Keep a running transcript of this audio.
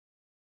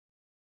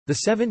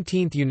The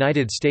 17th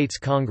United States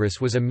Congress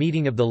was a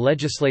meeting of the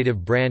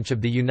legislative branch of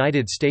the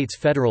United States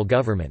federal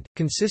government,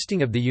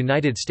 consisting of the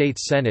United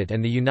States Senate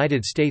and the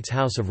United States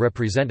House of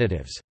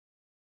Representatives.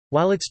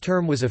 While its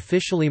term was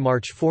officially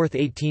March 4,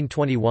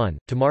 1821,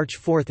 to March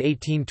 4,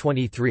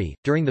 1823,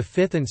 during the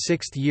fifth and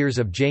sixth years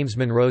of James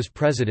Monroe's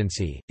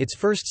presidency, its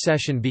first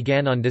session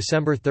began on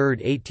December 3,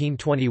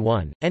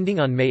 1821, ending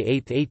on May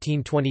 8,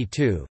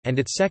 1822, and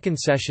its second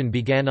session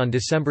began on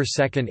December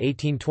 2,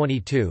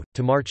 1822,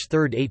 to March 3,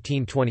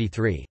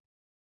 1823.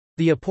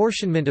 The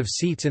apportionment of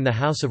seats in the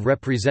House of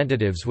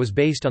Representatives was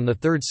based on the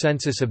Third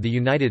Census of the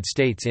United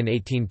States in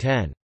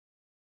 1810.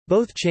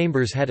 Both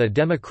chambers had a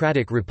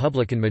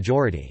Democratic-Republican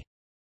majority.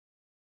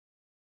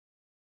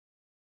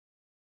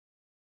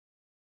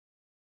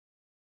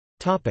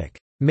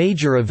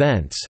 Major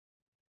events.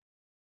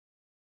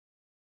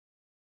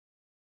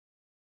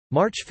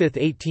 March 5,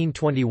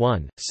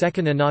 1821,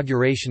 second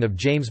inauguration of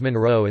James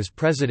Monroe as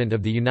President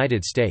of the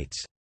United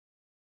States.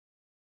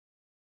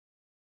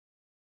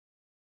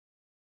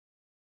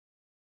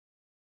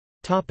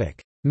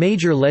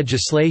 Major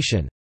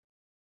legislation.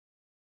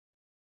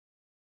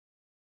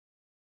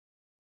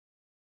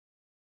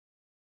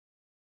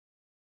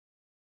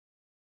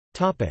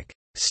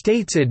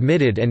 States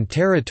admitted and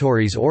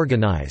territories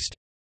organized.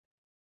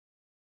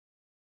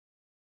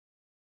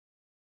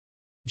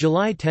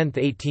 July 10,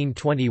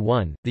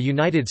 1821, the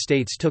United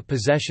States took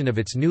possession of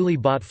its newly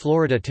bought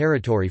Florida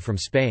Territory from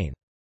Spain.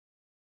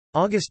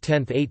 August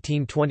 10,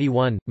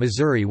 1821,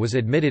 Missouri was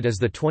admitted as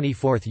the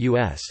 24th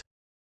U.S.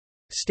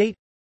 state.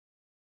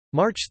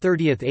 March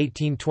 30,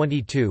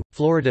 1822,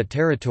 Florida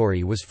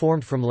Territory was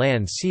formed from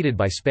lands ceded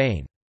by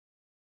Spain.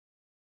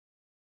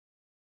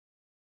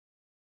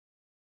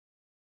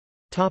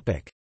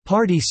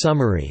 Party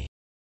summary.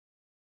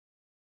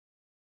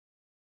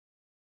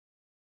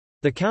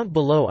 The count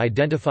below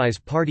identifies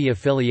party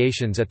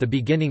affiliations at the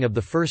beginning of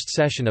the first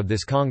session of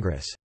this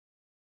Congress.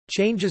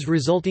 Changes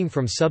resulting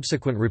from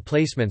subsequent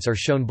replacements are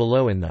shown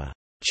below in the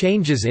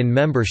 "Changes in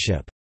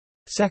Membership"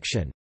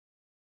 section.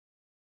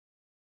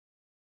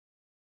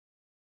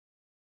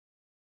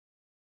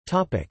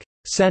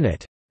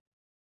 Senate.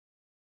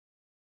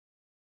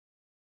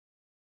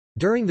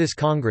 During this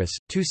Congress,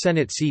 2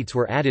 Senate seats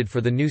were added for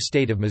the new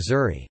state of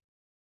Missouri.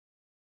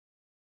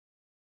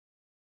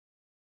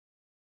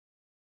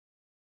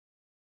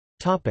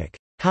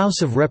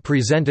 House of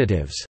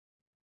Representatives.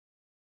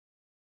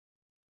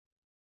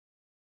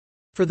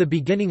 For the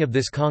beginning of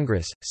this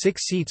Congress,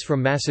 6 seats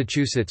from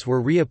Massachusetts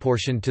were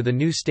reapportioned to the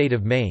new state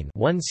of Maine.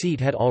 1 seat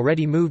had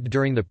already moved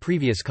during the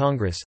previous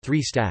Congress,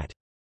 3 Stat.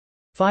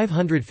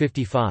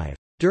 555.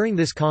 During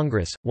this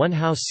Congress, 1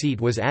 House seat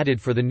was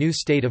added for the new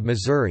state of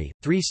Missouri,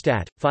 3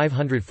 Stat.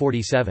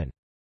 547.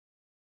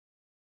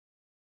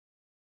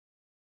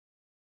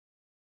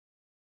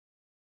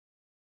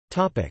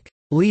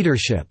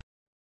 Leadership.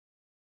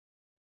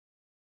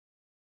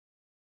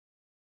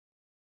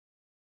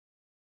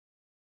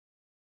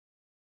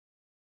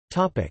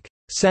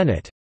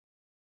 Senate.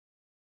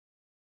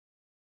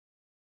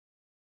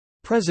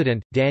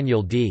 President,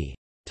 Daniel D.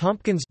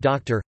 Tompkins,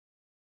 Dr.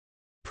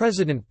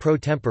 President pro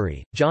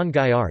tempore, John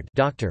Gaillard,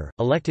 Dr.,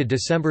 elected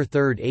December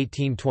 3,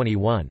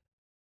 1821.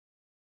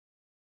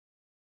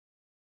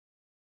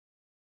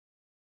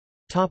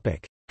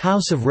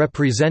 House of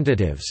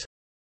Representatives.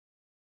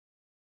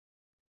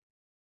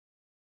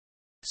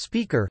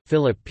 Speaker,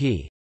 Philip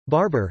P.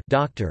 Barber,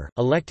 Dr.,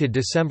 elected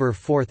December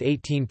 4,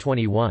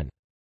 1821.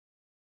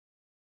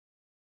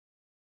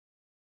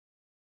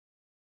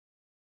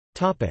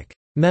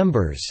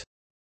 Members.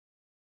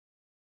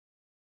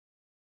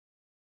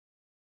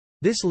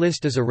 This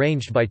list is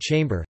arranged by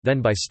chamber,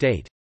 then by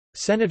state.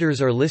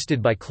 Senators are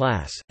listed by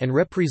class, and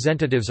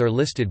representatives are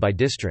listed by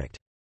district.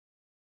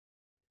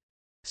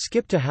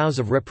 Skip to House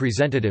of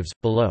Representatives,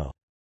 below.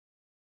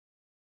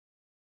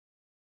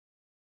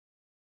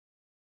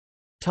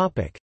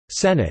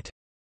 Senate.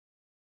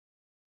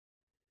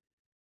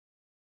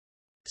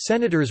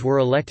 Senators were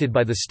elected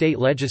by the state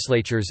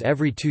legislatures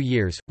every 2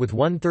 years, with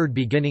 1/3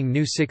 beginning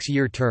new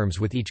 6-year terms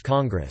with each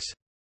Congress.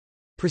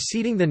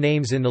 Preceding the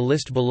names in the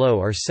list below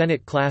are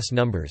Senate class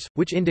numbers,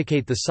 which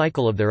indicate the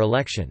cycle of their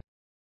election.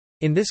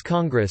 In this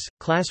Congress,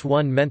 Class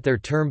 1 meant their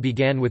term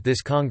began with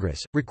this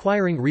Congress,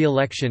 requiring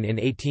re-election in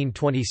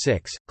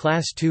 1826,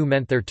 Class 2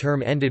 meant their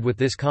term ended with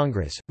this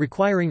Congress,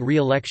 requiring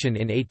re-election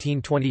in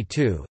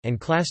 1822, and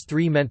Class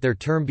 3 meant their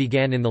term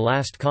began in the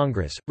last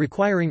Congress,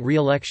 requiring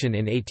re-election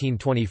in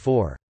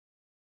 1824.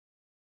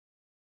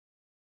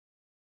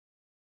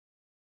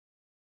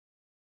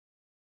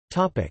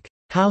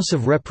 House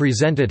of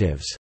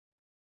Representatives.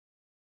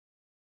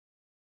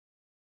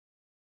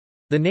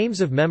 The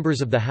names of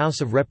members of the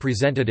House of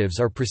Representatives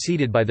are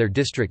preceded by their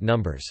district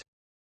numbers.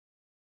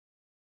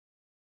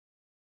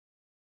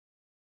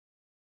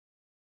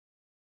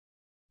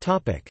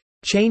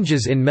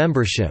 Changes in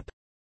membership.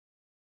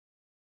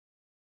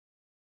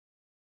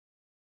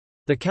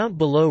 The count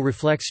below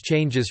reflects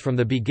changes from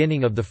the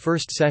beginning of the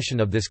first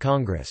session of this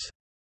Congress.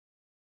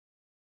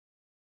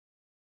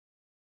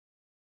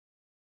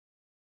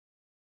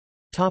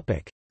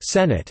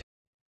 Senate.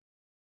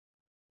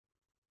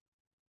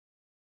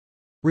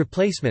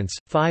 Replacements,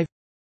 5.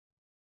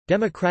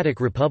 Democratic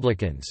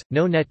Republicans,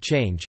 no net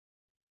change.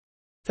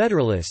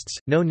 Federalists,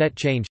 no net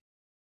change.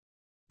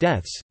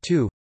 Deaths,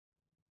 2.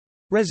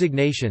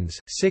 Resignations,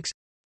 6.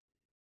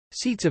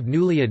 Seats of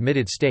newly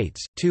admitted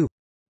states, 2.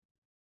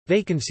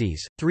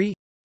 Vacancies, 3.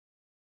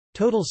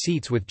 Total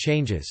seats with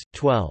changes,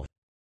 12.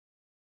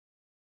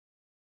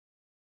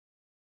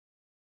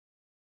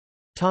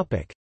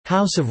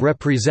 House of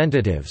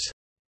Representatives.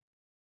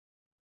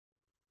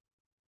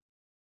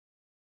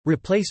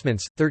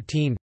 Replacements,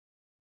 13.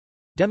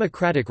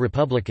 Democratic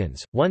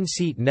Republicans, 1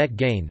 seat net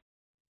gain.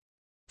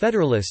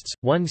 Federalists,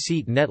 1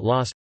 seat net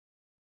loss.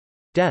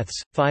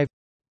 Deaths, 5.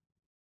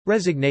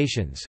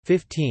 Resignations,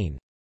 15.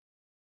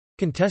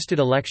 Contested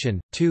election,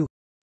 2.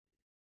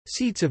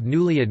 Seats of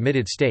newly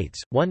admitted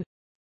states, 1.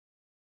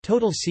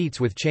 Total seats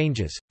with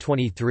changes,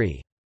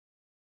 23.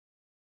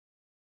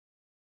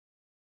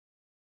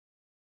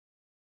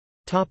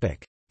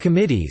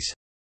 Committees.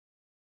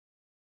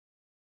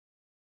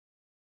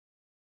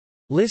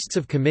 Lists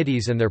of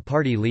committees and their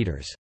party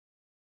leaders.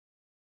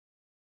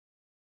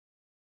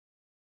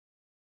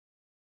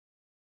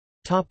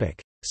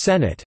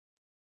 Senate.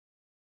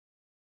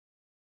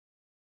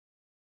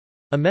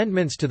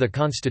 Amendments to the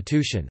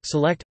Constitution.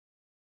 Select.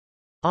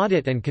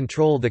 Audit and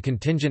control the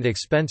contingent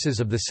expenses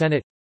of the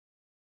Senate.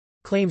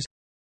 Claims.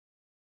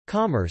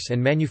 Commerce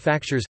and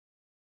manufactures.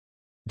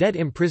 Debt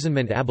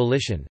imprisonment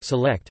abolition.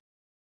 Select.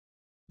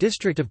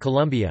 District of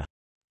Columbia.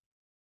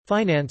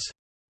 Finance.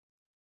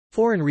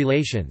 Foreign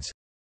relations.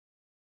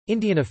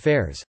 Indian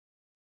affairs.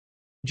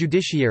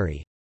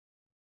 Judiciary.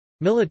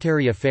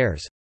 Military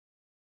affairs.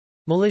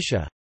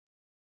 Militia.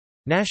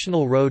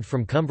 National road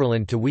from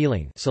Cumberland to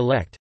Wheeling.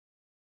 Select.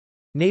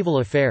 Naval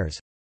affairs.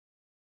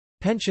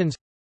 Pensions.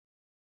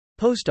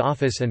 Post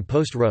office and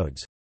post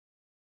roads.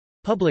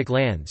 Public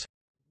lands.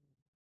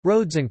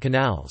 Roads and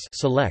canals.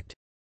 Select.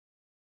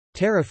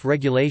 Tariff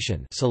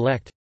regulation.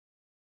 Select.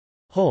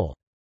 Whole.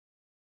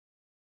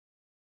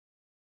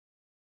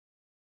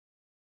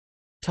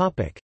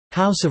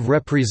 House of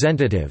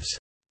Representatives.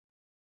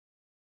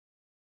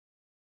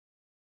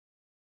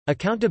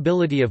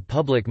 Accountability of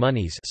public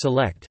monies.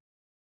 Select.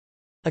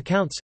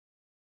 Accounts.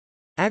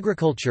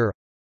 Agriculture.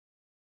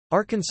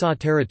 Arkansas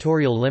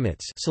territorial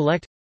limits.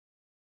 Select.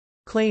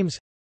 Claims.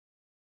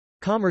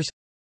 Commerce.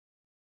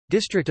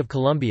 District of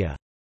Columbia.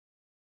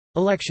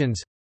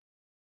 Elections.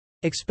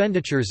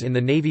 Expenditures in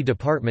the Navy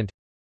Department.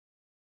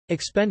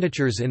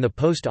 Expenditures in the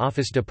Post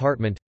Office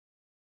Department.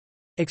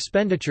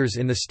 Expenditures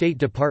in the State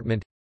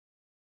Department.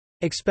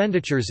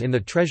 Expenditures in the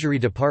Treasury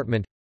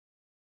Department.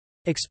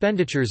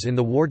 Expenditures in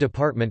the War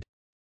Department.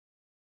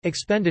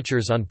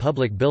 Expenditures on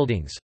public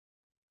buildings.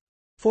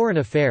 Foreign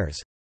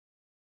affairs.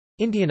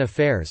 Indian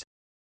affairs.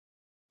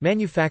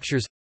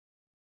 Manufactures.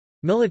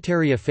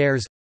 Military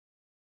affairs.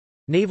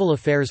 Naval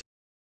affairs.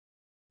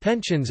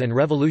 Pensions and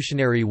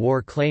Revolutionary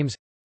War claims.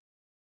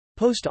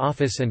 Post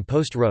office and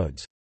post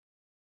roads.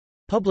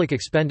 Public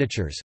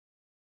expenditures.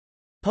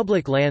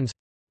 Public lands.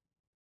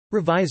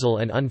 Revisal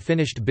and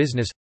unfinished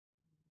business.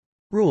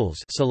 Rules.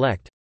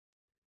 Select.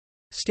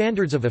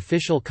 Standards of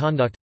official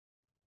conduct.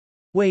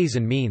 Ways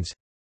and means.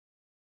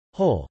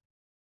 Whole.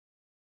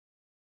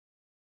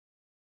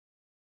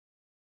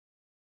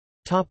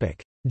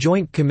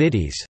 Joint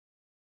committees.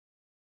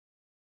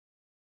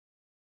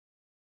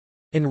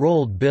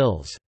 Enrolled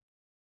bills.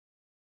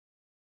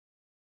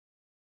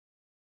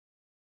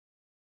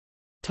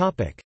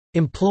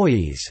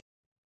 Employees.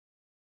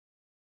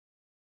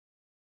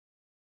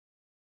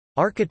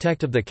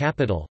 Architect of the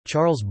Capitol,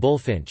 Charles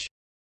Bulfinch.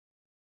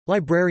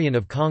 Librarian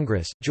of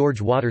Congress, George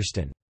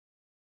Waterston.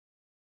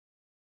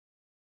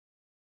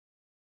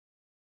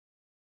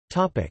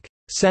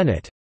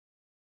 Senate.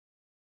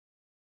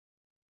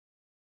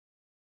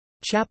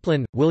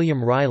 Chaplain,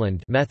 William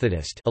Ryland,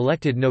 Methodist,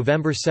 elected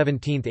November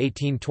 17,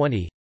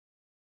 1820.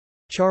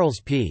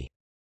 Charles P.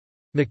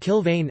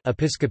 McIlvaine,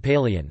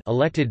 Episcopalian,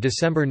 elected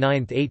December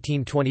 9,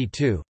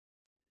 1822.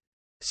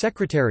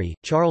 Secretary,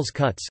 Charles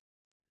Cutts.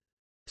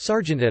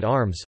 Sergeant at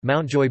Arms,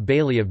 Mountjoy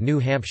Bailey of New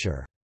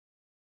Hampshire.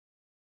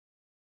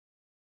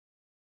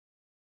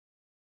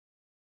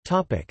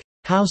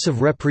 House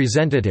of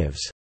Representatives.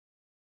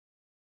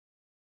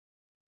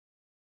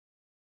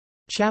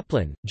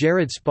 Chaplain,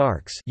 Jared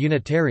Sparks,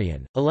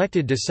 Unitarian,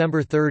 elected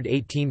December 3,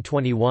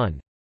 1821.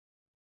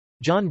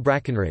 John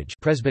Brackenridge,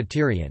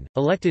 Presbyterian,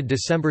 elected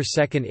December 2,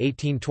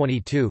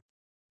 1822.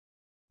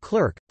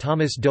 Clerk,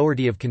 Thomas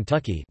Doherty of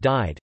Kentucky,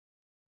 died.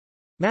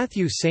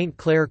 Matthew St.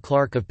 Clair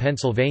Clark of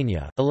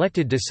Pennsylvania,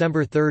 elected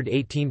December 3,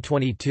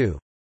 1822.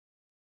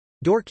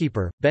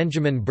 Doorkeeper,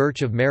 Benjamin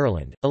Birch of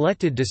Maryland,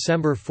 elected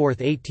December 4,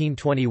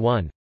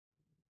 1821.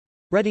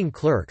 Reading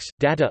Clerks,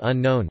 data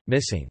unknown,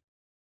 missing.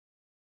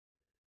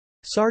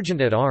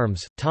 Sergeant at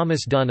Arms,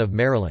 Thomas Dunn of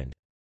Maryland.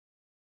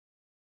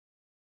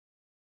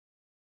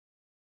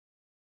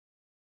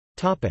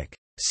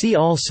 See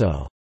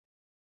also: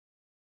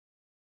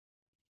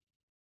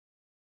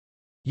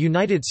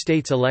 United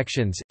States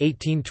elections,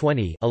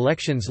 1820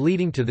 elections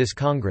leading to this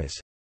Congress.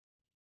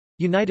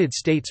 United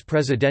States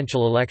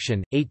presidential election,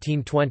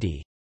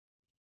 1820.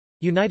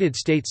 United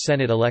States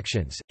Senate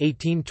elections,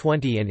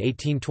 1820 and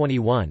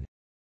 1821.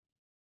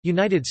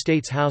 United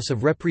States House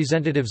of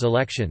Representatives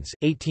elections,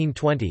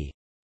 1820.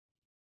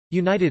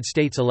 United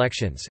States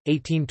elections,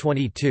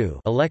 1822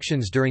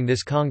 elections during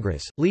this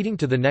Congress, leading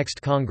to the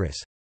next Congress.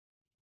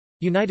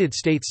 United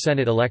States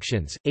Senate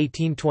elections,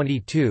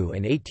 1822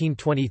 and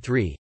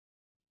 1823.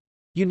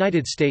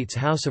 United States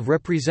House of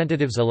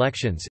Representatives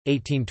elections,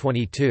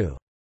 1822.